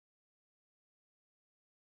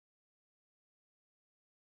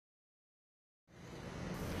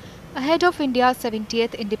Ahead of India's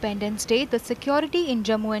 70th Independence Day, the security in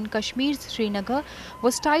Jammu and Kashmir's Srinagar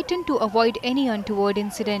was tightened to avoid any untoward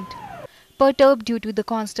incident. Perturbed due to the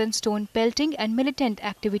constant stone pelting and militant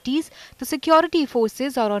activities, the security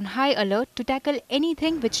forces are on high alert to tackle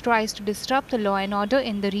anything which tries to disrupt the law and order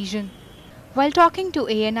in the region. While talking to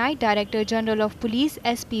ANI, Director General of Police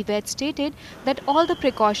SP Vaid stated that all the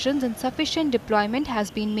precautions and sufficient deployment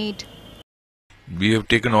has been made. We have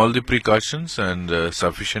taken all the precautions and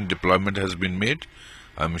sufficient deployment has been made.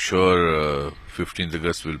 I'm sure 15th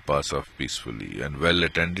August will pass off peacefully and well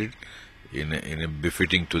attended in a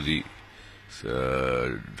befitting to the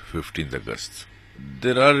 15th August.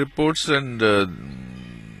 There are reports and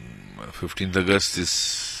 15th August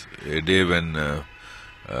is a day when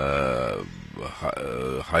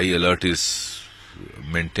high alert is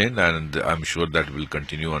maintained, and I'm sure that will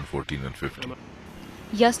continue on 14 and 15.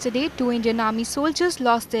 Yesterday, 2 Indian Army soldiers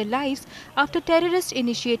lost their lives after terrorists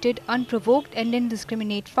initiated unprovoked and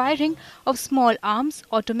indiscriminate firing of small arms,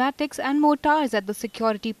 automatics and mortars at the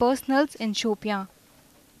security personnel in Shopian.